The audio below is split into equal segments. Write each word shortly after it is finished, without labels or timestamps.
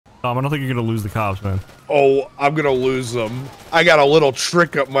Tom, I don't think you're gonna lose the cops, man. Oh, I'm gonna lose them. I got a little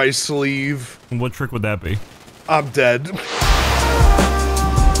trick up my sleeve. And what trick would that be? I'm dead.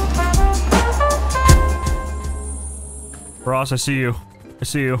 Ross, I see you. I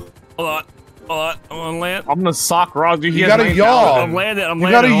see you. Hold on. Hold on. I'm gonna land. I'm gonna sock Ross. Dude, You gotta yaw. I'm landed. I'm You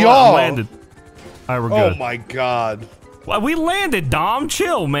landed. gotta Hold yaw. on, I'm landed. Alright, we're good. Oh my god. Well, we landed, Dom.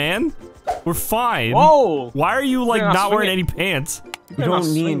 Chill, man. We're fine. Whoa. Why are you, like, You're not wearing swinging. any pants? You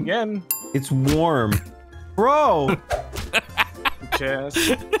don't need. again. It's warm, bro. Chest.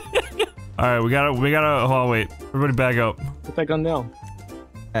 Alright, we gotta, hold on, wait. Everybody back up. Put that gun down.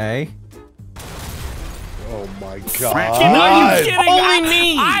 Hey. Oh my Are you god. kidding? Only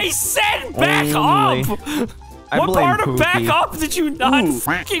me. I said back Only. up! I What blame part of back Pookie. up did you not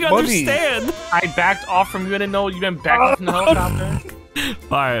fucking understand? I backed off from you. I didn't know you didn't back off from the helicopter.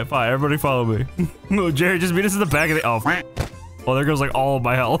 Alright, fine. Everybody follow me. No, Jerry, just meet us in the back of the- Oh, well, there goes, like, all of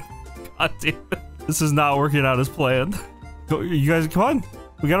my health. God damn it. This is not working out as planned. Go, you guys, come on.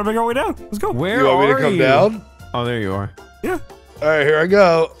 We gotta make our way down. Let's go. Where You want me to are come you? down? Oh, there you are. Yeah. Alright, here I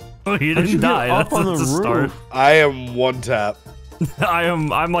go. Oh, you How'd didn't you get die. up on the That's a start. roof? I am one tap. I'm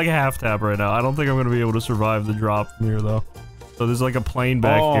like a half tap right now. I don't think I'm gonna be able to survive the drop from here though. So there's like a plane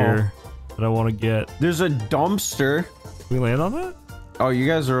back here that I want to get. There's a dumpster. Can we land on that? Oh, you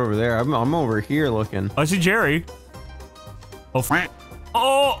guys are over there. I'm over here looking. I see Jerry. Oh,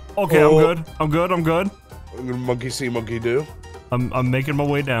 oh, okay. Oh. I'm good. I'm good. I'm good. I'm gonna monkey see, monkey do. I'm making my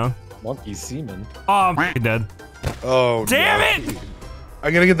way down. Monkey semen. Oh, I'm fucking dead. Oh, Damn no. it! I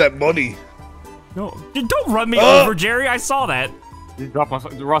gotta get that money. No, don't run me over, Jerry. I saw that. You drop my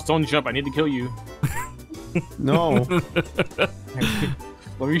Ross. Don't jump. I need to kill you. No.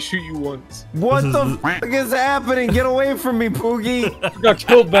 Let me shoot you once. What This the is- fuck is happening? Get away from me, Poogie. You got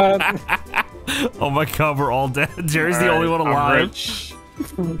killed, man. Oh my god, we're all dead. Jerry's the only one I'm alive. rich.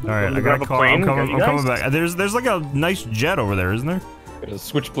 All right, I got grab a a car. plane? I'm coming. You I'm coming guys? back. There's like a nice jet over there, isn't there? Got a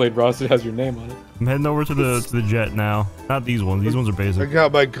switchblade, Ross. It has your name on it. I'm heading over to the jet now. Not these ones. These ones are I basic.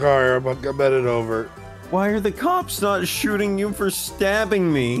 got my car. I'm headed over. Why are the cops not shooting you for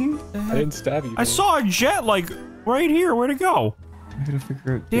stabbing me? I didn't stab you. I saw a jet like right here. Where'd it go? I gotta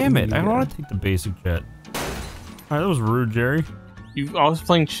figure out. Damn it! I don't want to take the basic jet. All right, that was rude, Jerry. I was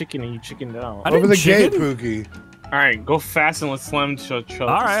playing chicken and you chickened out. I Over didn't the chicken. gate, Pookie. All right, go fast and let's slam each other. All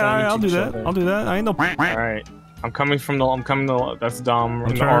right, I'll do that. I'll do that. I ain't no. All right, I'm coming from the. I'm coming to. That's Dom. I'm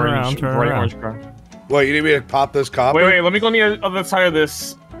in the turning around, orange, I'm turning bright around. orange car. What, you need me to pop this copper? Wait. Let me go on the other side of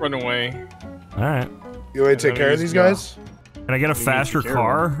this runaway. All right. You want me to take care of these guys? Can I get a faster care of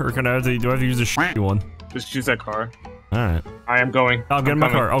car, or can I have to? Do I have to use the shitty one? Just choose that car. All right. I am going. Tom, get in my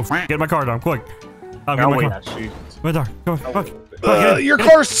coming. car. Oh, get in my car, Tom, quick. Tom, get in I'll my wait, car. actually. Come on, Tom. Come on. Come Your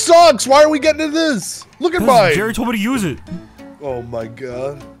car sucks! Why are we getting into this? Look at mine! Jerry told me to use it. Oh my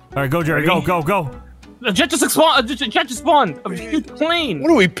god. All right, go, Jerry. Ready? Go. The jet just spawned. A jet just spawned. A huge plane.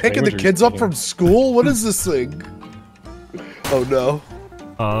 What are we picking the Language kids up reading. from school? What is this thing? Oh no.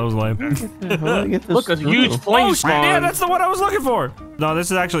 Oh, that was lame. How do I get this Look, a huge through? plane Oh, spawned. yeah, that's the one I was looking for. No,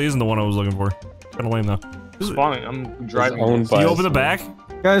 this actually isn't the one I was looking for. Kind of lame though. spawning. I'm driving. owned this. by- Can you open the back?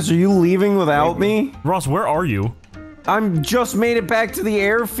 Guys, are you leaving without me? Ross, where are you? I'm just made it back to the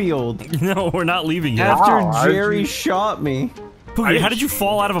airfield No, we're not leaving yet. after Wow, how did Jerry you- shot me. Pookie, how did you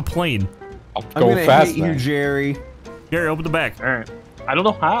fall out of a plane? I'll I'm go gonna fast, hit you, man. Jerry. Gary, open the back. All right. I don't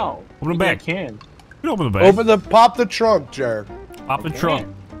know how. Open the Maybe back. I can. You can open the back. Pop the trunk, Jared. Pop the trunk.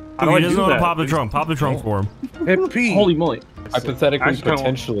 How do He I doesn't do know how to that? pop the trunk. Pop the trunk for him. Hit P. Holy moly. Hypothetically, I just kinda-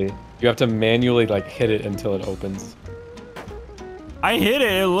 potentially, you have to manually like hit it until it opens. I hit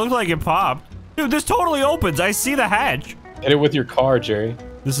it. It looked like it popped. Dude, this totally opens. I see the hatch. Hit it with your car, Jerry.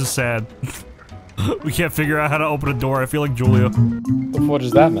 This is sad. We can't figure out how to open a door. I feel like Julia. What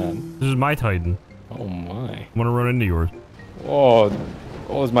is that, man? This is my Titan. Oh my. I'm gonna run into yours. Oh,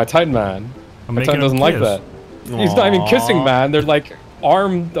 it's my Titan, man. I'm My making Titan him doesn't like kiss. that. He's not even kissing, man. They're like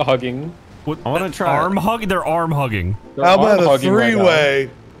arm hugging. What? I wanna try- arm hug. They're arm hugging. They're How about arm a hugging right now. three-way?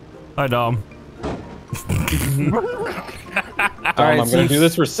 Hi, Dom. Alright, I'm gonna do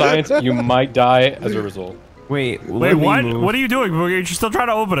this for science. You might die as a result. Wait, Wait, what? What are you doing? You're still trying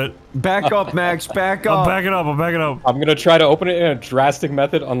to open it. Back up, Max. Back I'm up. backing up. I'm backing up. I'm gonna try to open it in a drastic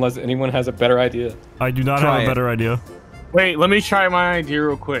method unless anyone has a better idea. I do not Try have it. a better idea. Wait, let me try my idea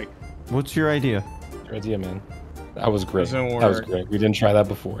real quick. What's your idea? Your idea, man. That was great. Doesn't That was work. We didn't try that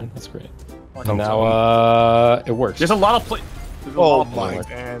before. That's great. I And now, it works. There's a lot of play. There's a Oh lot of my. plays,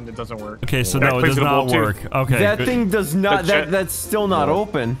 and it doesn't work. Okay, so That no, it plays does with a not ball, too. work. Okay. That good. thing does not. The jet- That's still not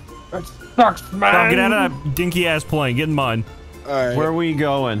open. Sucks, Dom, get man. out of that dinky ass plane. Get in mine. Alright. Where are we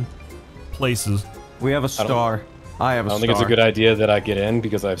going? Places. We have a star. I have a I don't star. think it's a good idea that I get in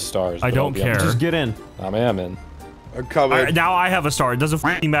because I have stars. I but don't I'll be care. Just get in. I am in. I'm coming. Alright, now I have a star. It doesn't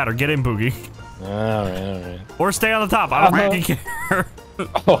fucking matter. Get in, Boogie. Alright. Or stay on the top. I don't fucking care.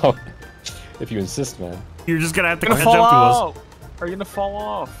 Oh, if you insist, man. You're just gonna have to You're catch gonna up fall to us. out. Are you gonna fall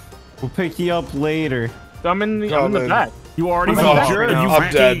off? We'll pick you up later. I'm in the back. You already I'm fell off. sure. You I'm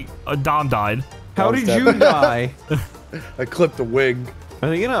fucking- dead. Dom died. How I was did dead. you die? I clipped the wing. Are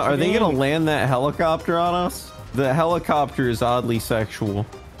they gonna land that helicopter on us? The helicopter is oddly sexual.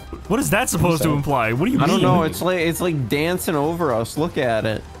 What is that supposed to imply? What do you mean? I don't know. It's like dancing over us. Look at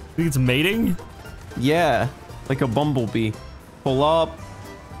it. Think it's mating? Yeah, like a bumblebee. Pull up,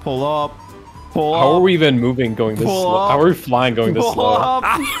 pull up, pull up. How are we even moving going this Pull slow? up. How are we flying going this Pull slow? up,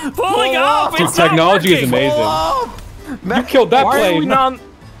 Pulling up! Dude, It's not technology is working. amazing. pull up. You killed that Why are plane. we not?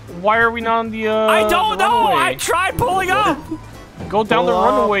 Why are we not on the? I don't the know! runway? I tried pulling up! Go down the Pull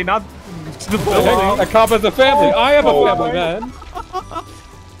up. runway, not to the Hey, building. a cop has a family. I have a family, man.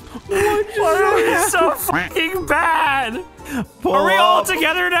 Why are we so fucking bad? Pull Are we all up.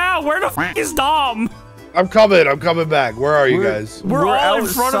 together now? Where the fuck is Dom? I'm coming. I'm coming back. Where are you guys? We're all in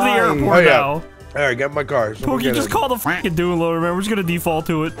front of the outside. airport Oh, yeah. now. All right, get in my car. So Pookie, just call the fucking doom loader, man. We're just gonna default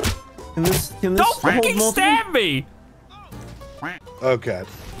to it. Can this Don't hold fucking multiple- stab me! Okay.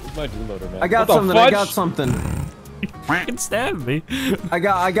 Where's my downloader, man? I got What the something. I fudge? got something. Fucking stab me. I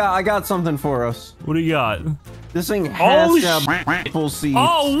got something for us. What do you got? This thing has Holy to have full seats.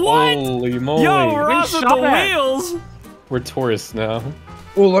 Oh, what? Holy moly. Yo, Ross with the shot at. wheels! We're tourists now.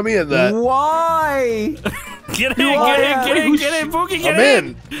 Well, let me in that. Why? Get in, get in, Pookie, get I'm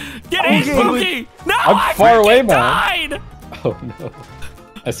in. Get in, Okay. Pookie! No, I'm I far away, freaking man. died! Oh no.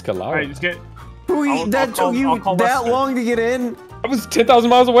 Escalade. Alright, just get. That took you I'll call that Lester. long to get in? I was 10,000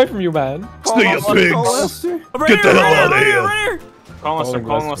 miles away from you, man. Still you Call pigs. Lester. I'm right Get the here, hell right outta here, here. right here! Calling us. Calling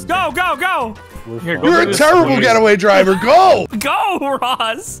Calling us. Lester. Go, go, go! We're Here, fine. go You're to a this terrible place. getaway driver. Go. Go,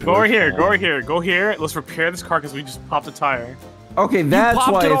 Ross! Go over here. Go over here. Go here. Let's repair this car because we just popped a tire. Okay, that's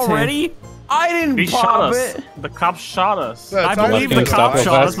Popped why it it's him. already? I didn't He pop shot us. it. The cop shot us. That's I believe Can the you stop cop real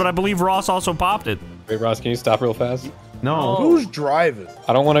shot us, fast? but I believe Ross also popped it. Wait, Ross, can you stop real fast? No. Who's driving?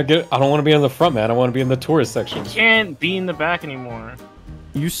 I don't want to be in the front, man. I want to be in the tourist section. Can't be in the back anymore.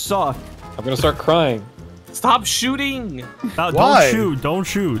 You suck. I'm gonna start crying. Stop shooting. No, Why? Don't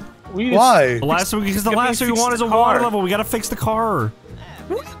shoot. We Why? The last thing, because the Get me last thing we fix want is the a water car. level. We gotta fix the car.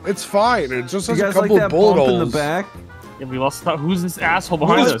 It's fine. It just You has a guys like couple that of bullet bump in the holes. back? Yeah, we lost. Who's this asshole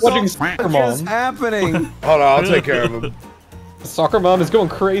behind Who's us? watching soccer What is mom? happening? Hold on, I'll take care of him. Soccer mom is going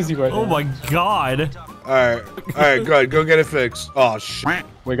crazy right Oh now. my god. All right, good. Go get it fixed. Oh shit.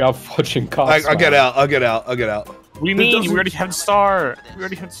 We got fudging cops. I'll get man. out. I'll get out. I'll get out. What do you mean? We already had star. We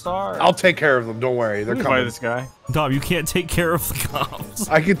already had star. I'll take care of them. Don't worry. They're Let me buy coming. this guy. Dom, you can't take care of the cops.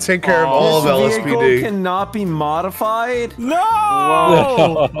 I can take care of Oh. all of This vehicle LSPD. cannot be modified.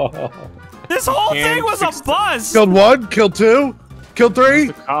 No! This whole Can't thing was a fix bust! Killed one. Killed two. Killed three.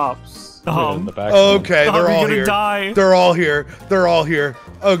 The cops. In the back. Okay, Dom, they're you're all gonna here. die. They're all here. They're all here.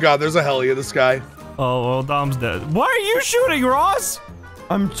 Oh god, there's a heli in the sky. Oh, well, Dom's dead. Why are you shooting, Ross?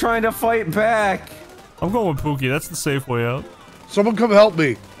 I'm trying to fight back. I'm going with Pookie. That's the safe way out. Someone come help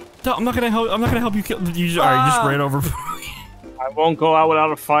me. No, I'm not gonna help. I'm not gonna help you kill. Alright, you just ran over. I won't go out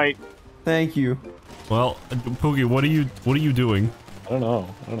without a fight. Thank you. Well, Pookie, what are you doing? I don't know,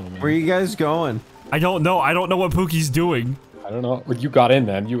 man. Where you guys going? I don't know. I don't know what Pookie's doing. I don't know. You got in,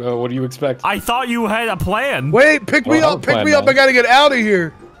 man. You. What do you expect? I thought you had a plan. Wait, pick me Well, up. Pick plan, me up. man. I gotta get out of here.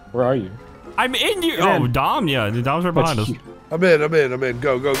 Where are you? I'm in you. Get in. Oh, Dom. Yeah, Dom's right behind us. I'm in.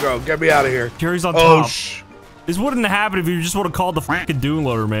 Go. Get me out of here. Jerry's on Oh top. This wouldn't happen if you just would have called the fucking Doom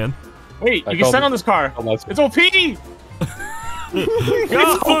Loader, man. Wait, I you can called stand it. on this car. Oh, that's- It's OP.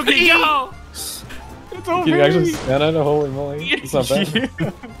 Go, Pookie, go! It's OP. Can you actually stand on it? Holy moly. It's not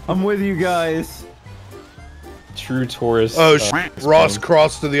bad. I'm with you guys. True tourist. Oh is Ross fine.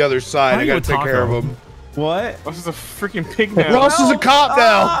 crossed to the other side. How I you gotta a take care of taco? him. What? Ross is a freaking pig now. Ross is a cop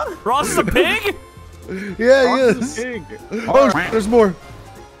now. Ah! Ross is a pig? Yeah, Ross he is is. a pig. Oh, there's more.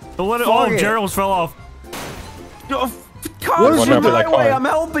 Don't let it. Fuck Oh, it. Jerry almost fell off. Oh, What cops is are with my that way. car? I'm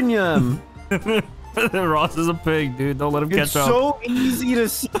helping him. Ross is a pig, dude. Don't let him It's catch up. so easy to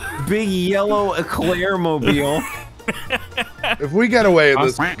see a big yellow eclair-mobile. If we get away in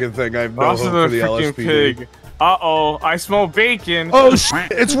this fucking thing, I have no Ross is hope a for the freaking LSPD. pig. Uh-oh, I smell bacon. Oh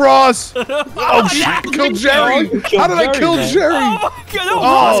shit! It's Ross. Oh shit! I killed Jerry. How did I kill man. Jerry? Oh my god! No, Oh,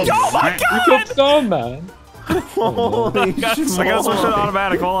 Ross, oh my You god! killed some, man. Holy I gotta switch it schmoly.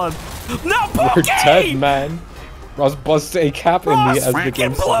 automatic. Hold on. No, We're dead, Pookie! man. Ross busts a cap in me Ross as the freaking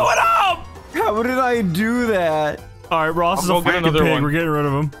game blew starts. it up! How did I do that? All right, Ross I'll is a go get fucking another pig. one. We're getting rid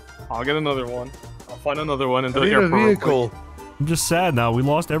of him. I'll get another one. I'll find another one in the I need a airport. vehicle. I'm just sad now. We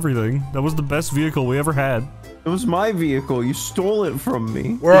lost everything. That was the best vehicle we ever had. It was my vehicle. You stole it from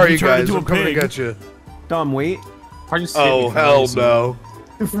me. Where are you turned guys? into a I'm coming to pig. get you. Dom, wait. Are you Oh, hell no.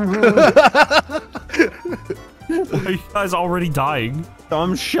 Why are you guys already dying?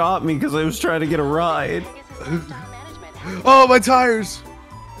 Dom shot me because I was trying to get a ride. Oh, my tires.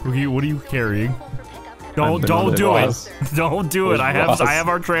 What are you carrying? Don't another do Ross. it. Don't do it. Where's Ross? I have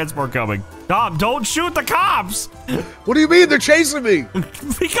our transport coming. Dom, don't shoot the cops! What do you mean? They're chasing me.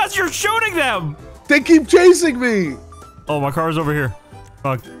 Because you're shooting them! They keep chasing me. Oh, my car's over here.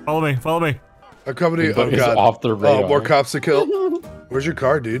 Follow me. Follow me. I'm coming to you. Oh, He's God. off the radar. Oh, more cops to kill. Where's your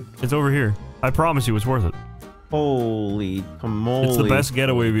car, dude? It's over here. I promise you, it's worth it. Holy camole. It's the best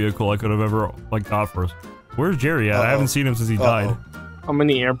getaway vehicle I could have ever got for us. Where's Jerry at? I haven't seen him since he died. I'm in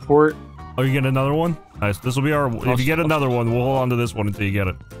the airport. Oh, you get another one? Nice. This will be our. If you get another one, we'll hold on to this one until you get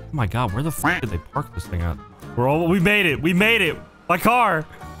it. Oh my God, where the f did they park this thing at? We made it. We made it. My car.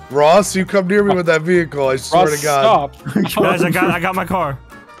 Ross, you come near me with that vehicle. I swear Ross, to God. stop. Guys, I got my car.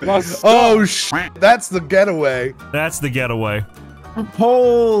 Ross, stop. Oh, that's the getaway. That's the getaway.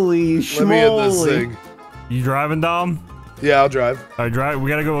 Holy Let me in this schmoly. thing. You driving, Dom? Yeah, I'll drive. All right, drive. We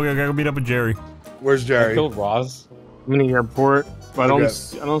gotta go meet up with Jerry. Where's I Jerry? killed Ross. I'm in the airport. But Okay.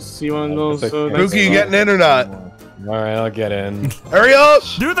 I don't see one of those. Pookie, you getting in or not? Alright, I'll get in. Hurry up!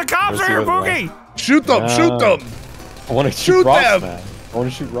 Dude, the cops Let's are see here, what Pookie! Shoot them! Shoot them! I want to Shoot shoot Ross, them! man. I want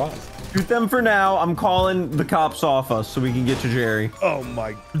to shoot Ross. Shoot them for now. I'm calling the cops off us so we can get to Jerry. Oh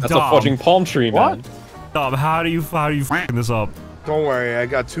my! That's Dom, a fudging palm tree, man. Dom, how do you f***ing this up? Don't worry, I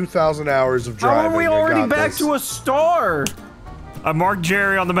got 2,000 hours of How driving. are we I already got back this. to a star? I marked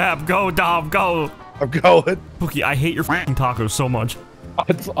Jerry on the map. Go, Dom, go. I'm going. Pookie, I hate your f***ing tacos so much.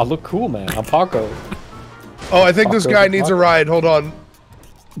 I look cool, man. I'm Paco. Oh, I think this Taco guy the needs a taco. ride. Hold on.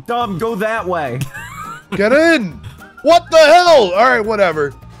 Dom, go that way. Get in! What the hell? All right,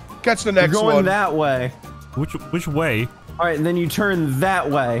 whatever. Catch the You're next going one. that way. Which way? All right, and then you turn that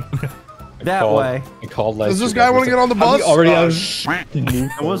way. That way. I called Does this guy want to get on the bus? Already Oh, It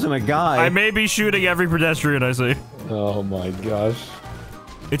wasn't a guy. I may be shooting every pedestrian I see. Oh my gosh.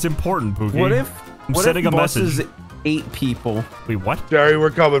 It's important, Pookie. What if? I'm what sending if a bus message. is 8 people? Wait, what? Jerry, we're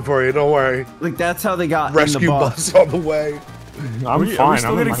coming for you. Don't worry. Like that's how they got Rescue in the bus. bus on the way. I'm Are we fine.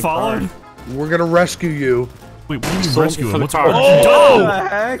 still I'm in getting my followed? car. We're gonna rescue you. Wait, what do you mean So, rescue for him? the What's car. going Oh! What the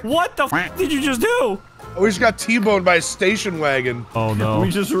heck? What the f did you just do? We just got T-boned by a station wagon. Oh no. We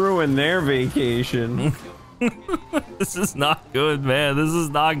just ruined their vacation. This is not good, man. This is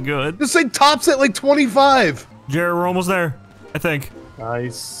not good. This thing tops at like 25. Jared, we're almost there. I think.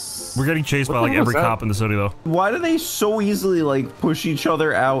 Nice. We're getting chased by What like the hell every was that? cop in the city though. Why do they so easily like push each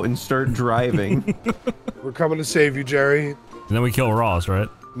other out and start driving? We're coming to save you, Jerry. And then we kill Ross, right?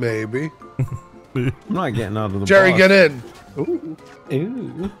 Maybe. I'm not getting out of the Jerry, bus. get in. Ooh.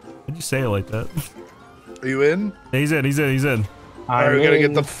 Why'd you say it like that? Are you in? Yeah, he's in. All right, we gotta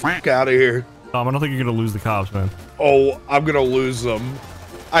get the fuck out of here. Tom, I don't think you're gonna lose the cops, man. Oh, I'm gonna lose them.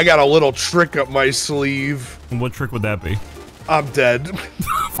 I got a little trick up my sleeve. And what trick would that be? I'm dead.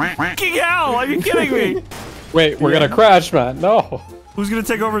 Fucking hell! Are you kidding me? Wait, we're gonna crash, man. No. Who's gonna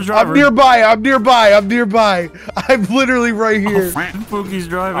take over as driver? I'm nearby. I'm nearby. I'm nearby. I'm literally right here. Pookie's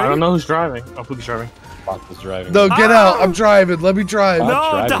driving. I don't know who's driving. Oh, Pookie's driving. Fuck was driving. No, get out. Ah! I'm driving. Let me drive. I'm No,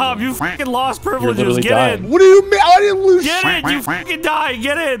 driving, Tom, man. you fucking lost privileges. literally Get dying. in. What do you mean? I didn't lose Get shit. in. You fucking die.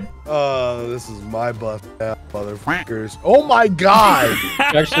 Get in. This is my bus now, motherfuckers. Oh my god.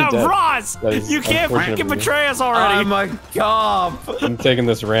 actually dead. Ross, That is you can't unfortunate fucking of you. betray us already. I'm a cop. I'm taking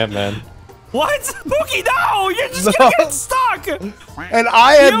this ramp, man. What? Pookie, no! You're just gonna get stuck! And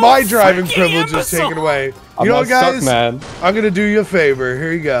I had You my driving freaking privileges imbecile. taken away. I'm You know, not stuck, guys, man. I'm gonna do you a favor.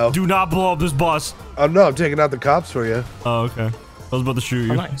 Here you go. Do not blow up this bus. No, I'm taking out the cops for you. Oh, okay. I was about to shoot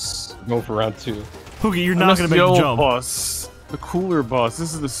you. Oh, nice. Go for round 2. Pookie, you're And not that's gonna make the old jump. bus. The cooler bus.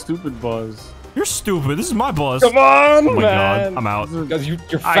 This is the stupid bus. You're stupid. This is my bus. Come on, Oh my man. god, I'm out. Guys, you're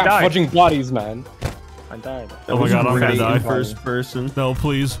I fat died. fudging bodies, man. I died. Oh my god, I'm gonna Great die. in first person. No,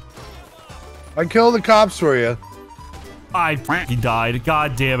 please. I killed the cops for you. I fucking died.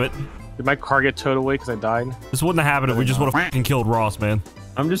 God damn it. Did my car get towed away because I died? This wouldn't have happened if we just would have fucking killed Ross, man.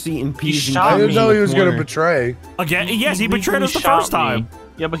 I'm just eating peas and shot I didn't me know in he the was gonna corner. betray. Again? Yes, he betrayed legally us the shot first me. time.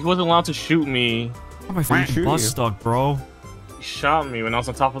 Yeah, but he wasn't allowed to shoot me. Oh, my fucking shoot bus you? stuck, bro. He shot me when I was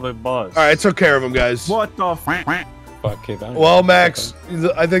on top of the bus. All right, I took care of him, guys. What the f? Fuck, okay, that Well, Max,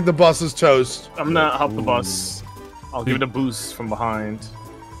 I think the bus is toast. I'm gonna help the bus. I'll give it a boost from behind.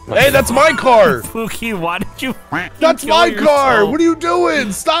 Hey, that's my car. Pookie, why did you That's kill my yourself? car. What are you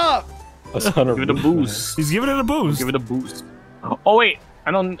doing? Stop. That's 100. Give it a boost. He's giving it a boost. Give it a boost. Oh wait,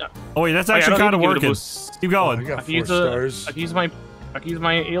 I don't. Oh wait, that's actually kind of working. Keep Oh, I going. got 4 stars. I can use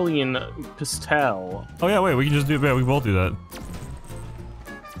my alien pistol. Oh yeah, wait, we can just do that. We both do that.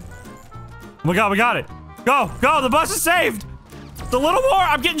 Oh my god, we got it. Go, go, the bus is saved. It's a little more.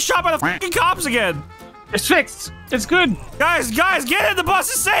 I'm getting shot by the fucking cops again. It's fixed. It's good. Guys, get in. The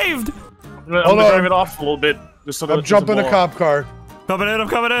bus is saved. I'm gonna drive it off a little bit. Just so I'm jumping a cop car. Coming in, I'm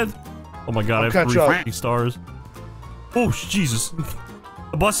coming in. Oh my god, I have 3 fucking stars. Oh, Jesus.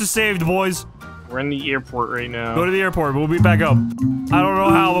 The bus is saved, boys. We're in the airport right now. Go to the airport, we'll be back up. I don't know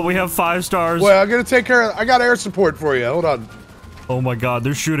how, but we have 5 stars. Wait, I'm gonna take care of. I got air support for you. Hold on. Oh my god,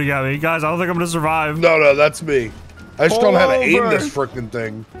 they're shooting at me. Guys, I don't think I'm gonna survive. No, that's me. I just don't know how to aim this frickin'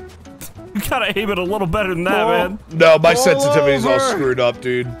 thing. You gotta aim it a little better than that, man. No, my sensitivity's all screwed up,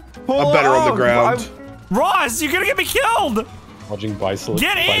 dude. I'm better on the ground. Ross, you're gonna get me killed! Watching bicyclists.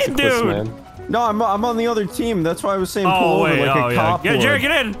 Get in, dude! Man. No, I'm on the other team. That's why I was saying pull over like a cop. Yeah, Jared,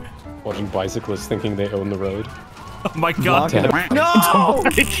 get in! Watching bicyclists thinking they own the road. Oh my god. No! No!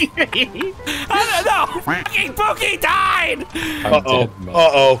 Fucking Pookie died!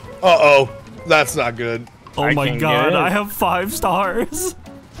 Uh-oh. That's not good. Oh my god, I have 5 stars.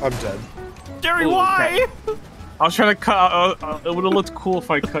 I'm dead. Jerry, why? I was trying to cut. It would have looked cool if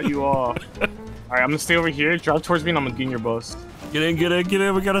I cut you off. Alright, I'm gonna stay over here. Drive towards me and I'm gonna get in your bus. Get in.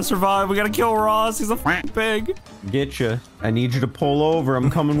 We gotta survive. We gotta kill Ross. He's a pig. Getcha. I need you to pull over. I'm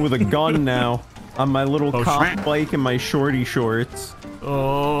coming with a gun now. On my little cop bike and my shorty shorts.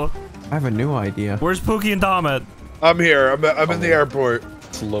 Oh. I have a new idea. Where's Pookie and Dom at? I'm here. I'm in the airport.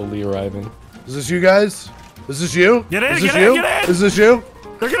 Slowly arriving. Is this you guys? Is this you? Get in, Is this get you? in, get in! Is this you?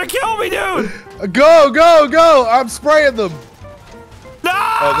 They're gonna kill me, dude! Go! I'm spraying them. No!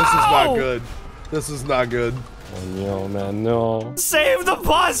 Oh, this is not good. This is not good. Oh, no, man, no. Save the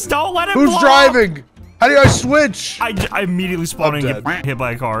bus! Don't let it Who's blow! driving? How do I switch? I immediately spawned and get hit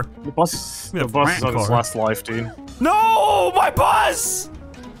by a car. The bus is on its last life, dude. No! My bus!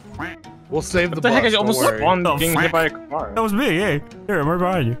 We'll save the What the bus. heck? I almost spawned Oh, getting hit by a car. That was me, hey. Here, I'm right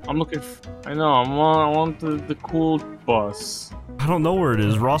behind you. I'm looking. I know. I want the cool bus. I don't know where it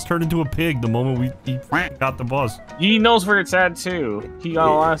is. Ross turned into a pig the moment he got the bus. He knows where it's at too. He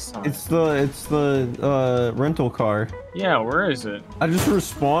got it last time. It's the rental car. Yeah, where is it? I just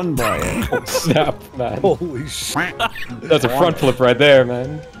respawned by it. Oh, snap, man. Holy shit. That's a front flip right there,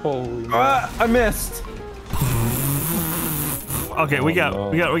 man. Holy man. I missed. Okay, we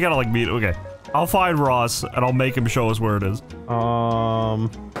gotta like meet. Okay, I'll find Ross and I'll make him show us where it is. Tie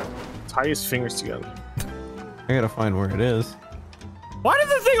his fingers together. I gotta find where it is. Why did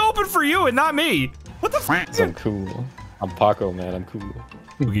the thing open for you and not me? What the fuck? I'm cool. I'm Paco, man. I'm cool.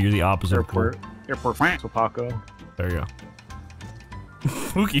 Okay, you're the opposite. Airport to Paco. There you go.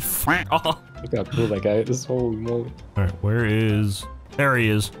 Spooky off. Look how cool that guy is. Holy moly. Alright, where is... There he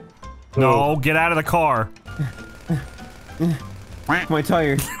is. No, get out of the car. My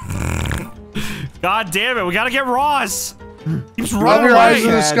tire. God damn it, we gotta get Ross. He's Run running your eyes in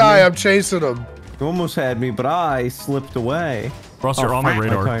away. the sky. I'm chasing him. You almost had me, but I slipped away. Ross, you're on my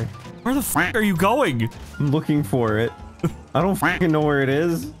radar. tire. Where the fuck are you going? I'm looking for it. I don't fucking know where it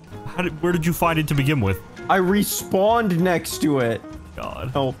is. Where did you find it to begin with? I respawned next to it.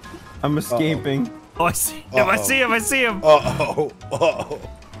 God. Oh, I'm escaping. Oh, I see him. I see him. I see him. Uh-oh.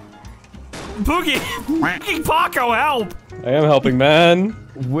 Pookie. Fucking Paco, help. I am helping, man.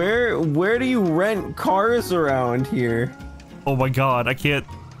 Where do you rent cars around here? Oh my god, I can't.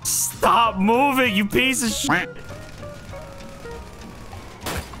 Stop moving, you piece of shit.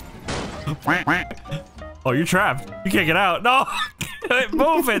 Oh, you're trapped. You can't get out. No.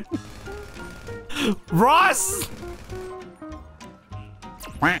 Move it. Ross.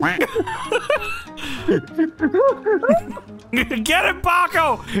 Get him,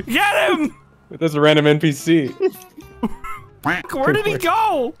 Paco. Get him. There's a random NPC. Where did he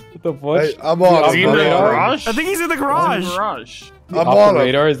go? What the fuck? Hey, I'm on Is he in the him. garage? I think he's in the garage. I'm Off on the him.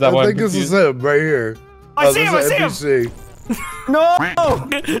 radar? Is that I why I'm think this is confused? him right here. I see him. I this see is him. NPC. No!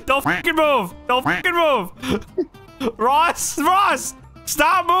 Don't fucking move. Don't fucking move. Ross,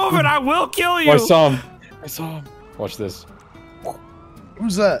 stop moving. I will kill you. Oh, I saw him. Watch this.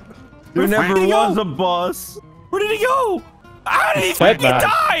 Who's that? There Where never did he was go? a bus. Where did he go? How did he Dead fucking man.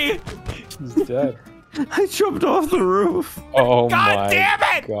 die? He's dead. I jumped off the roof. Oh God my damn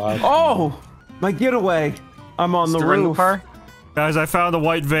it! god. Oh, my getaway. I'm on the roof. Guys, I found a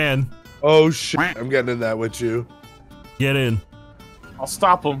white van. Oh shit! I'm getting in that with you. Get in. I'll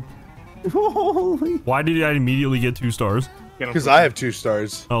stop him. Holy. Why did I immediately get 2 stars? Because I have 2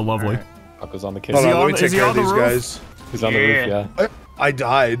 stars. Oh, lovely. Paco's on the case. Hold on, on- let me take is he care on of the these roof? guys. He's on the roof, yeah. I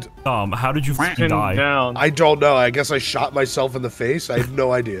died. How did you fucking Pinned die? down. I don't know. I guess I shot myself in the face. I have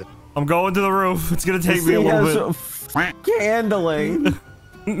no idea. I'm going to the roof. It's gonna take me a little bit. Handling.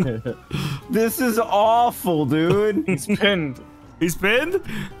 This is awful, dude. He's pinned. He's pinned?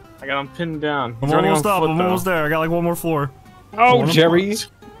 I got him pinned down. I'm He's running almost on up. foot, I'm though. almost there. I got like one more floor. Oh, Jerry.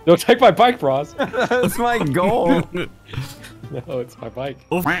 No, take my bike, Ross. That's my goal. No, it's my bike.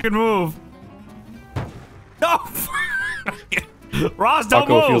 We'll fucking move. No! Ross, don't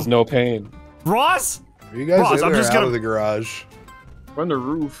Taco move! feels no pain. Ross? Are you guys Ross, in I'm or just out gonna- of the garage? We're on the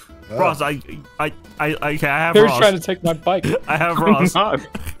roof. Oh. Ross, I have They're Ross. trying to take my bike. I have Ross. Not.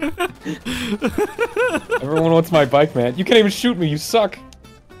 Everyone wants my bike, man. You can't even shoot me. You suck.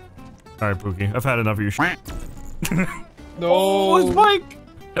 Alright, Pookie. I've had enough of your shit. No. Oh, his bike!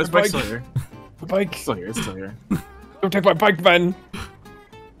 His bike. bike's still here. The bike. It's still here. It's still here. Don't take my bike, man.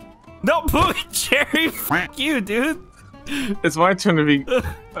 No, Pookie, Jerry, fuck you, dude. It's my turn to be.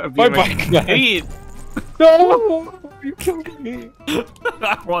 My bike, man. Idiot. No. You killed me.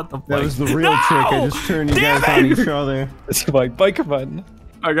 I want the bike. That was the real trick. I just turned you Damn guys on it! each other. It's my bike, man.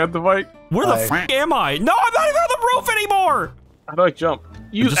 I got the bike. Where the Hi. fuck am I? No, I'm not even on the roof anymore! How do I jump?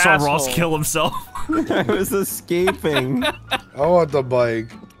 You I just asshole. saw Ross kill himself. I was escaping. I want the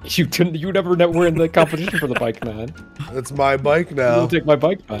bike. You never were in the competition for the bike, man. It's my bike You now. don't take my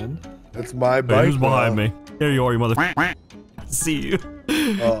bike, man. It's my Hey, bike. who's behind now. me? There you are, you mother. See you.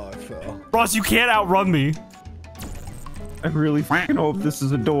 Oh, I fell. Ross, you can't outrun me. I really fucking hope this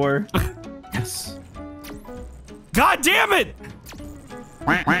is a door. Yes. God damn it!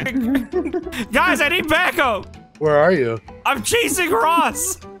 Guys, I need backup! Where are you? I'm chasing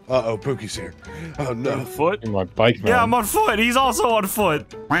Ross! Uh-oh, Pookie's here. Oh, no. On foot. You're my bike, man. Yeah, I'm on foot. He's also on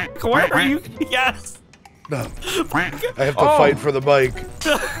foot. Where are you? Yes! No. I have to fight for the bike.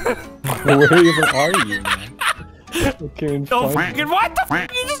 Where even are you, man? Okay, No fucking what the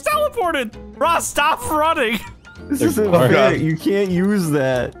fuck? You just teleported! Ross, stop running! This isn't Oh, fair. God. You can't use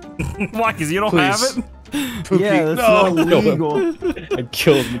that. Why? Because you don't Please. have it? Pookie, Yeah, that's no. not legal. I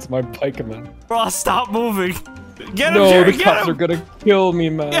killed him. It's my bike, man. Ross, stop moving! Get him, No, Jerry, the get cops him! are gonna kill me,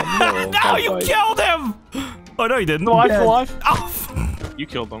 man. No, No, my you bike. killed him! Oh, no, you didn't. Alive, Yeah. alive. Oh, You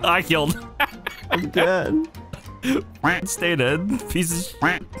killed him. I killed. I'm dead. Stay dead, piece of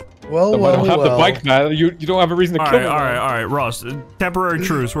shit. Well, I well, don't have well. the bike, man. You don't have a reason to kill me. man. Alright, Ross. Temporary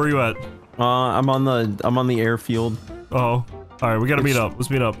truce, where are you at? I'm on the airfield. Oh. Alright, we gotta meet up. Let's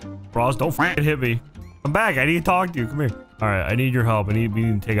meet up. Ross, don't fucking hit me. I'm back, I need to talk to you. Come here. Alright, I need your help. We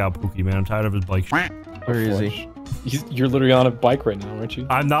need to take out Pookie, man. I'm tired of his bike shit. Where is he? You're literally on a bike right now, aren't you?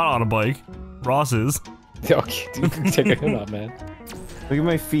 I'm not on a bike. Ross is. Okay, dude, take him out, man. Look at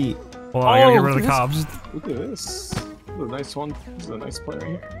my feet. Hold on, I gotta get Oh, rid of the this- cops. Look at this. This is a nice one. This is a nice player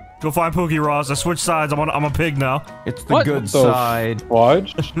here. Go find Pookie, Ross. I switched sides. I'm a pig now. It's the What good the side.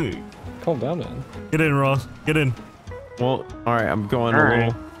 Fudge? Calm down, man. Get in, Ross. Get in. Well, alright, I'm going All a right.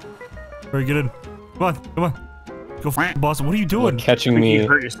 little. Hurry, get in. Come on, come on. Go f Boston. What are you Good luck doing? catching You me.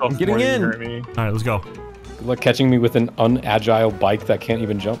 hurt yourself. I'm getting more than in. you hurt me. Alright, let's go. Good luck catching me with an unagile bike that can't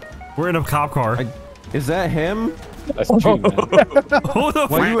even jump. We're in a cop car. Is that him? That's cheating, man. Who the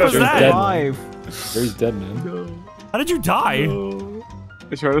Why you fuck was You're that? dead. alive? He's dead, man. How did you die?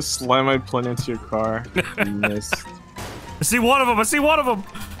 I tried to slam my plane into your car. You missed. I see one of them. I see one of them.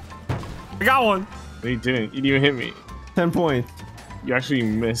 I got one. No, you didn't. You didn't even hit me. 10 points. You actually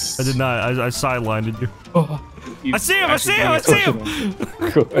missed. I did not. I sidelined you. You I see him. I see him. I actually see didn't.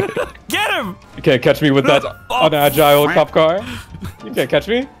 him. Good. Get him. You can't catch me with that Oh. unagile cop car. You can't catch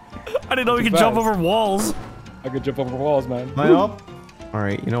me. I didn't know we Too could jump fast. over walls. I could jump over walls, man. Am I up?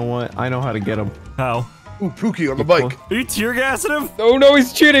 Alright, you know what? I know how to get him. How? Ooh, Pookie on the bike. Are you tear gassing him? Oh no,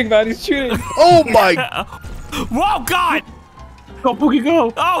 he's cheating, man. He's cheating. Oh my! Whoa, God! Go, Pookie,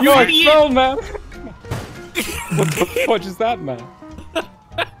 go! Oh, You're idiot! thrown, man. What the fudge is that, man?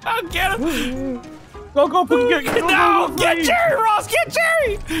 Oh, get him! Go, go, Pookie, go, go, No! go, Get please. Jerry, Ross! Get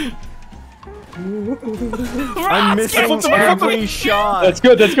Jerry! I'm Ross, get missing Jerry! every shot. That's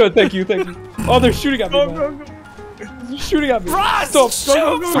good. That's good. Thank you. Thank you. Oh, they're shooting at me, Go, man. go, go. They're shooting at me. Ross! Stop.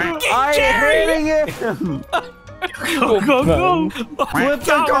 Shoot fucking I'm Jerry! hitting him. Go, go, go! Flip the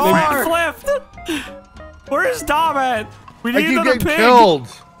God, car. we're flipped! Where's Dom at? We I need keep another getting pig! killed.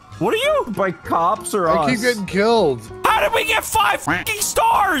 What are you? By cops or I us? keep getting killed. How did we get 5 fucking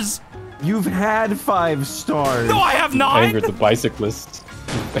stars? You've had 5 stars. No, I have not! Angered the bicyclists.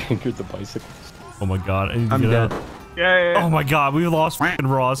 Angered the bicyclists. Oh my god, I need to I'm get dead. out. Yeah. Oh my god, we lost fucking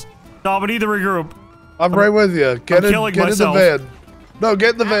Ross. Dom, we need to regroup. I'm right with you. Get in, killing get myself. in the van. No,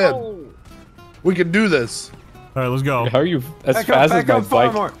 get in the van. We can do this. Alright, let's go. How are you as Back fast up, as back my up far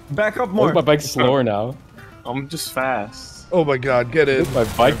bike? more. Back up Why more. is my bike slower now? I'm just fast. Oh my god, get in. My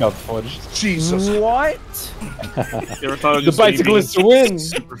bike got fudged. Jesus. What? You ever thought of The just bicyclists being win.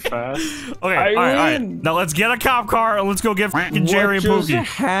 super fast? Okay, I alright. win. Now let's get a cop car and let's go get fucking Jerry and What just Pookie.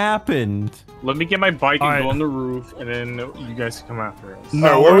 happened? Let me get my bike and Alright. go on the roof, and then you guys can come after us. No,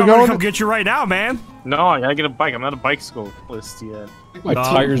 Alright, where we're we gonna going? come get you right now, man. No, I gotta get a bike. I'm not a bicyclist yet. My No,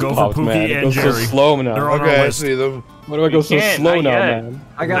 tires go for popped, Pookie man. It and goes so Jerry. slow They're now. on our Okay, I list. see them. Why do I go so can't, slow not now, yet. man?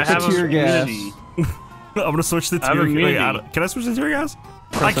 I got have the a tear gas. immunity. I'm gonna switch the I have tear immunity. gas. Can I switch the tear gas?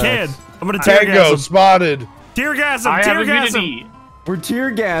 I Press can. X. I'm gonna tear gas Tango him. spotted. Tear gas him. I have Tear gas him. immunity. We're tear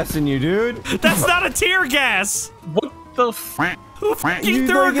gassing you, dude. That's not a tear gas. What the f? Who fucking You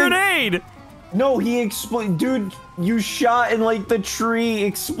threw a like it- grenade? No, he exploded. Dude, you shot and like the tree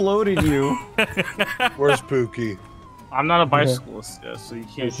exploded you. Where's Pookie? I'm not a bicyclist yet, so you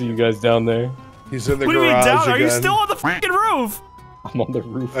I can't. see you guys down there. He's in the What do you mean garage down? Are again. you still on the fucking roof? I'm on the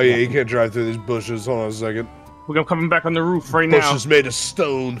roof. Oh yeah, now. you can't drive through these bushes. Hold on a second. I'm coming back on the roof right now Bushes made of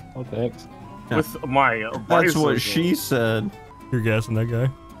stone. Oh, thanks. with my That's bicycle. what she said. Tear gassing that guy.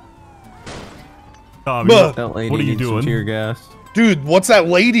 Tom, Buh. That lady What are you needs some doing? tear gas. Dude, what's that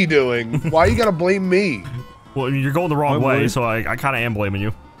lady doing? Why you gotta blame me? well, you're going the wrong Why way, would- so I kind of am blaming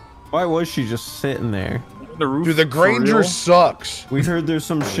you. Why was she just sitting there? The roof. Dude, the for Granger real? sucks. We heard there's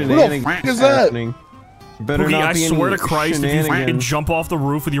some the shenanigans fuck is that? happening. Better Pookie, not I be swear any to Christ, if you fucking shenanigans. jump off the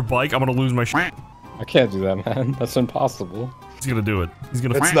roof with your bike, I'm gonna lose my shit. I can't do that, man. That's impossible. He's gonna do it. He's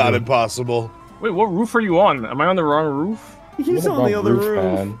gonna. It's fucking not do it. impossible. Wait, what roof are you on? Am I on the wrong roof? He's You're on the wrong other roof.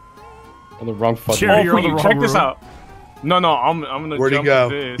 man. On the wrong fucking Jerry, Oh, you're on the Pookie, wrong check this roof. out. No, I'm gonna Where'd he jump go?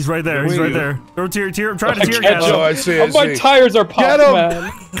 with this. He's right there. He's right Wait. there. Throw tear. I'm trying to I tear can't gas jump. Oh, him. I see. I Oh, my see. tires are popped, Get him!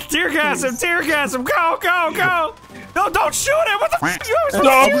 man. Tear gas him. Tear gas him. Go. No, don't shoot him. What the fuck? No,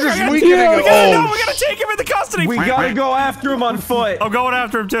 I'm just weakening We it. gotta Oh, take him into custody. We gotta go after him on foot. I'm going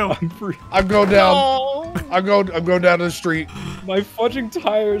after him too. I'm going down. Oh, I'm going down to the street. My fudging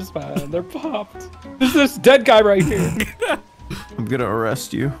tires, man. They're popped. There's this dead guy right here. I'm gonna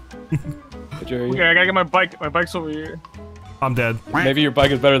arrest you. Hey, Jerry. okay, I gotta get my bike. My bike's over here. I'm dead. Maybe your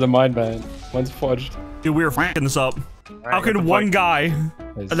bike is better than mine, man. Mine's fudged. Dude, we were fucking this up. Alright, How I got the can one bike. guy?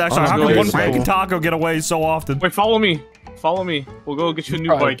 Nice. Actually, how Honestly, can one it's fucking cool. taco get away so often? Wait, follow me. Follow me. We'll go get you a new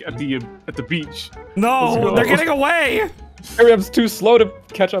Right. bike at the beach. No, go. they're getting away. Jerry, I'm too slow to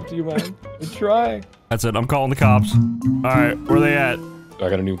catch up to you, man. I'm trying. That's it. I'm calling the cops. All right, where are they at? I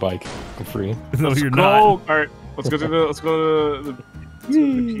got a new bike. I'm free. No, you're Go. not. All right, let's go to the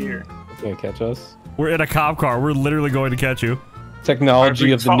pier. It's gonna catch us. We're in a cop car. We're literally going to catch you.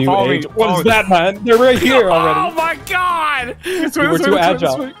 Technology of the new Follow me, age. follow What is me. that, man? They're right here Oh already. my god! This way, We're this way, too this way, this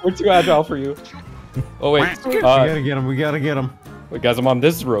agile. way. We're too agile for you. Oh wait. We gotta get him. We gotta get him. Wait, guys, I'm on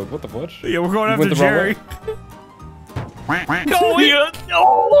this road. What the fudge? Yeah, we're going You after went the wrong Jerry. No,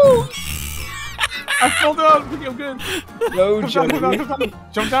 no! I fell down. I'm good. No, Come down, Jerry. come down.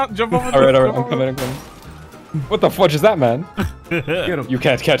 Jump down, jump over. Alright, jump I'm over. coming. What the fudge is that, man? Get him. You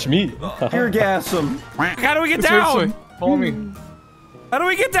can't catch me. Tear gas him. How do we get This way, this down? way. Follow me. How do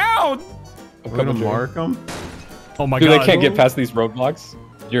we get down? I'm We're gonna coming, Jerry. mark him. Oh my Dude, god. they can't get past these roadblocks.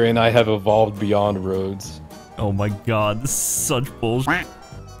 Jerry and I have evolved beyond roads. Oh my god, this is such bullshit.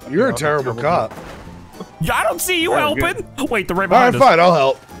 You're a terrible cop. Yeah, I don't see you Alright, helping. Wait, they're right All right, behind us. fine. I'll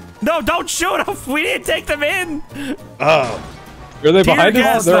help. No, don't shoot them. We didn't take them in. Oh, Are they Tear behind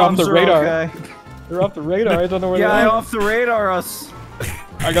gas us? They're off the Thumbs are radar. okay. They're off the radar. I don't know where Yeah, they are. off the radar us.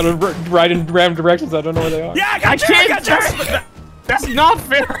 I gotta ride in random directions. I don't know where they are. Yeah, I got you. I got you. That's not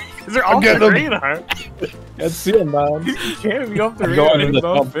fair. They're off the getting them. radar. Can't see them, man. You can't be off the I'm radar. going in the It's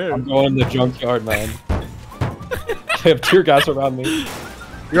not dump. fair. I'm going in the junkyard, man. I have tear gas around me.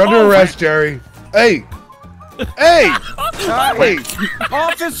 you're under arrest, Jerry. Hey, hey, hey!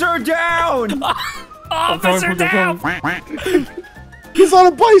 Officer down! Officer down. He's on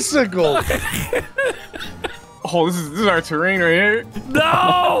a bicycle. Oh, this is our terrain right here.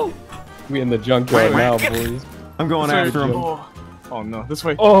 No. We in the junkyard now, boys. I'm going Sorry, after him. Oh no, this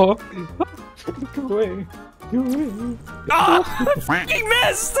way. Oh, go away. Go away. Oh, I fucking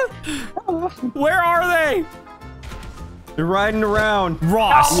missed. Where are they? They're riding around.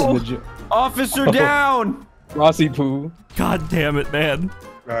 Ross. In the ju- Officer down! Rossi poo. God damn it, man.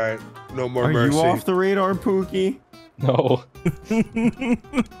 All right, no more Are mercy. you off the radar, Pookie? No.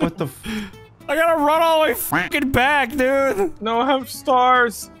 What the f- I gotta run all the way fucking back, dude. No, I have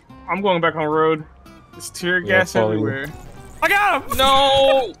stars. I'm going back on the road. There's tear gas following you. everywhere. I got him.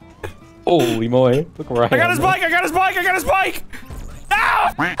 No! Holy moly. Look where I am. I got his bike. I got his bike. I got his bike.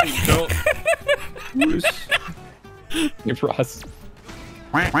 No. Hey, Ross.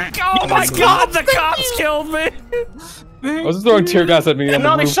 Oh my god, the cops killed me. I was throwing tear gas at me. On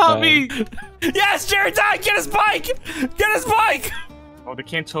No, the they roof, shot man. me! Yes, Jared died! Get his bike! Get his bike! Oh, they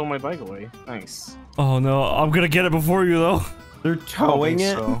can't tow my bike away. Nice. Oh no, I'm gonna get it before you though. They're towing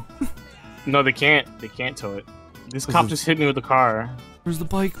it. So. No, they can't. They can't tow it. This cop just hit me with the car. Where's the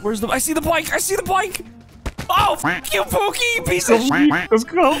bike? Where's the? I see the bike! I see the bike! Oh, fuck you, Pookie, you piece of shit! Let's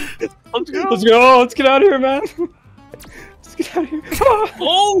go. Let's go. Let's go. Let's get out of here, man. Let's get out of here.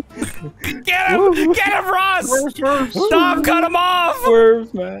 Oh! Get him! Get him, Ross! Stop! Cut him off!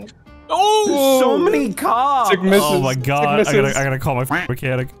 Swerve, man. Oh! So many cops. Sick misses. Oh my god! Sick misses. I gotta call my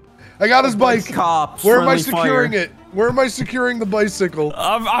mechanic. I got his bike. Cops. Where am I friendly securing fire. it? Where am I securing the bicycle?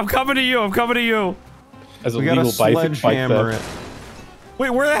 I'm coming to you. I'm coming to you. As a We gotta legal bike sledgehammer theft. it. Wait,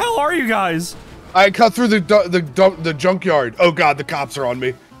 where the hell are you guys? I cut through the junkyard. Oh god, the cops are on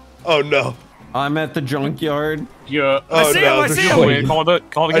me. Oh no. I'm at the junkyard. Yeah. Oh see him, no. I they're see him. shooting Wait, me. call it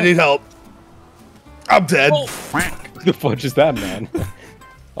I again. need help. I'm dead. What the fudge is that, man?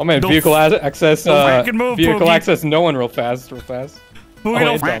 Oh man, Don't vehicle access. don't fucking move, vehicle Pookie. access. No one real fast. Pookie, Oh,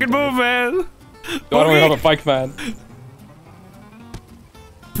 don't it's fucking down, move, man. Don't Pookie. have a bike, man.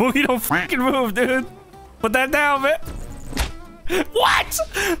 Pookie, don't fucking move, dude. Put that down, man. What?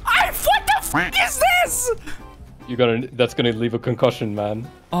 What the fuck is this? That's gonna leave a concussion, man.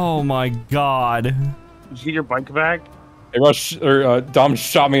 Oh my god. Did you get your bike back? Hey, Dom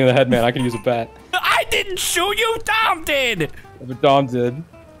shot me in the head, man. I can use a bat. I didn't shoot you, Tom did. But Dom did.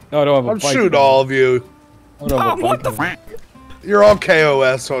 No, I don't have a I'm bike. shooting man. all of you. I don't have a Tom, what bike, the man. fuck? You're all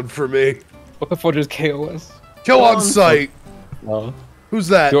KOS on for me. What the fudge is KOS? Kill on sight. Oh. Who's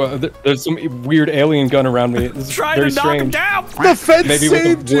that? There's some weird alien gun around me. This is Trying very to knock strange. him down. The fence Maybe with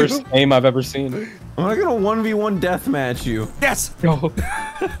saved the worst you. aim I've ever seen. I'm gonna 1v1 deathmatch you. Yes. No.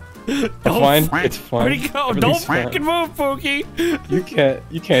 It's fine. It's fine. Where'd he go? Don't Everything's fine. fucking move, Pookie.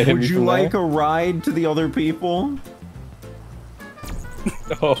 You can't hit me Would you from like there. a ride to the other people?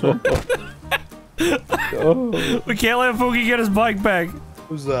 Oh. Oh. We can't let Pookie get his bike back.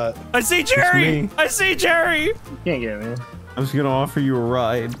 Who's that? I see Jerry. me. I see Jerry. You can't get me. I was gonna offer you a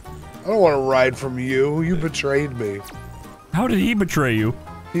ride. I don't want to ride from you. You betrayed me. How did he betray you?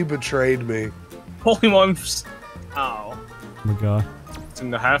 He betrayed me. Holy months. Ow. Oh my god. It's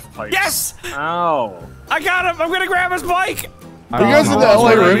in the half pipe. Yes! Ow. I got him. I'm gonna grab his bike. Are you guys in the Ross, LA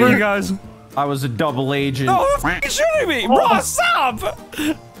where are River? You guys. I was a double agent. No, who the fuck is shooting me? Ross, stop!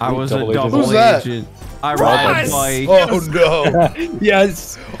 I was Double a agent. double Who's that? agent. I ride Ross! a bike. Oh no.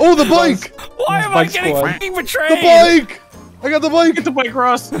 Yes. Oh, the bike! Why am I Bike getting squad. fucking betrayed? The bike! I got the bike! Get the bike,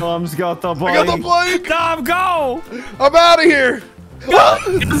 Ross. Tom's got the bike. I got the bike! Tom, go! I'm out of here!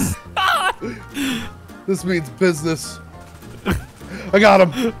 Ah! This means business. I got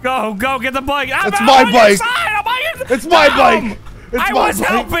him. Go, get the bike. I'm It's out my on bike. Your side. I'm on your... It's my Tom! bike! It's I my was bike!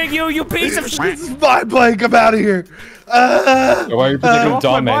 helping you, you piece of shit. This is my bike! I'm out of here! Why are you protecting off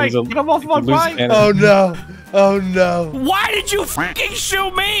Dom, my man? He's a bike. Get him off my loose bike. cannon. Oh no! Oh no! Why did you fucking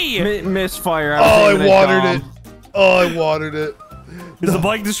shoot me? Misfire. Oh, I was aiming at watered Dom. it. Oh, I watered it. Is the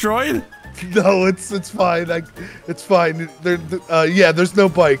bike destroyed? No, it's fine. It's fine. Yeah, there's no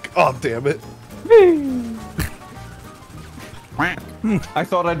bike. Oh, damn it. I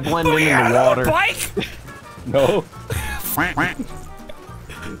thought I'd blend We into got the a water. bike? No.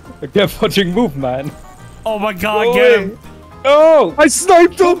 I can't fucking move, man. Oh my god, Go get away. him. No! I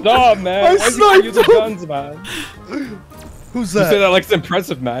sniped him! No, man. I Why is he sniped using him! guns, man? Who's You say that? that like it's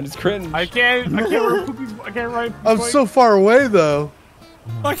impressive, man. It's cringe. I can't ride Pookie's. I can't ride. I'm Pookie's so far away, though.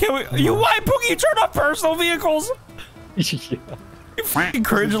 Why can't we? You why, Pookie? You turned off personal vehicles. Yeah. You fucking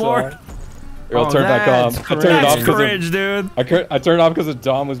cringe lord. Here, I'll Oh, turn it back that's on. I turned it off That's because cringe, dude. I turned it off because of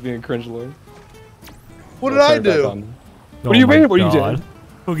Dom was being cringe lord. What did I do? What do you mean? What you did?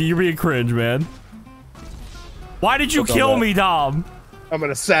 Pookie, you're being cringe, man. Why did you What's on kill that? me, Dom? I'm an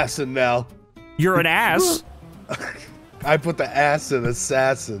assassin now. You're an ass. I put the ass in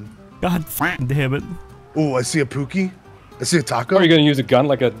assassin. God damn it. Ooh, I see a Pookie. I see a taco. Are you gonna use a gun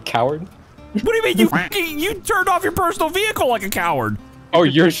like a coward? What do you mean? You turned off your personal vehicle like a coward. Oh,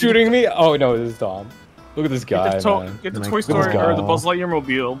 you're shooting me? Oh no, this is Dom. Look at this guy, man. Get the My Toy Story God. or the Buzz Lightyear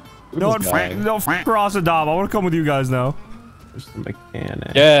mobile. No, Look at this guy. no, Ross and Dom. I want to come with you guys now. There's the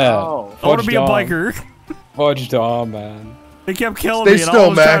mechanic. Yeah. Oh. I want to Fudge be a Dom. biker. Fudge Dom, man. They kept killing Stay me, and still, all I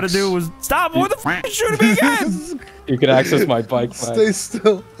was trying to Max. do was stop. What the fuck is shooting me again? You can access my bike, man. Stay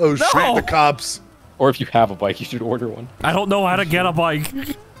still. Oh, shit, No. the cops. Or if you have a bike, you should order one. I don't know how to get a bike.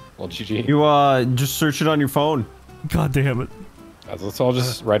 Well, GG. You just search it on your phone. God damn it. Let's all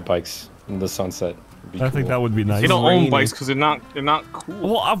just ride bikes in the sunset. It'd be I think cool. that would be nice. They don't raining. own bikes because they're not cool.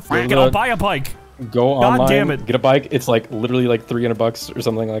 Well, Go I'll to- buy a bike. Go God online, damn it. get a bike. It's like literally like $300 or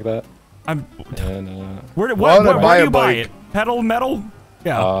something like that. I'm. And Where Why don't I buy do a you buy bike? it? Pedal metal?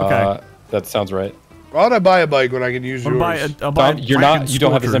 Yeah. Okay. That sounds right. Why don't I buy a bike when I can use yours? I'll buy You're not. You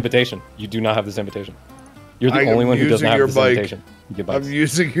don't have this invitation. You do not have this invitation. You're the I only am one who doesn't using have your this bike. invitation. You get bikes. I'm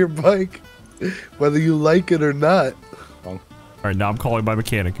using your bike, whether you like it or not. Wrong. All right, now I'm calling my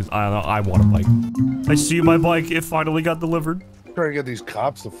mechanic because I want a bike. I see my bike. It finally got delivered. I'm trying to get these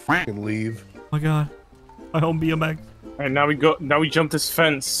cops to fucking leave. Oh my god, my home BMX. All right, now we go. Now we jump this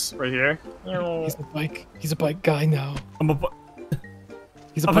fence right here. He's a bike guy now. I'm a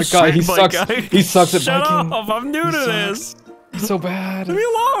He's a I'm bike guy. He bike sucks. guy. He sucks at Shut biking. up! I'm new He to sucks. this. He's so bad. Leave me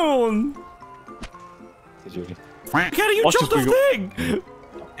alone. How do you Watch jump this, the thing?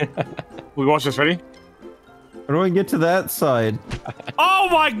 We watch this. Ready? How do I get to that side? Oh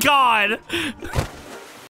my god!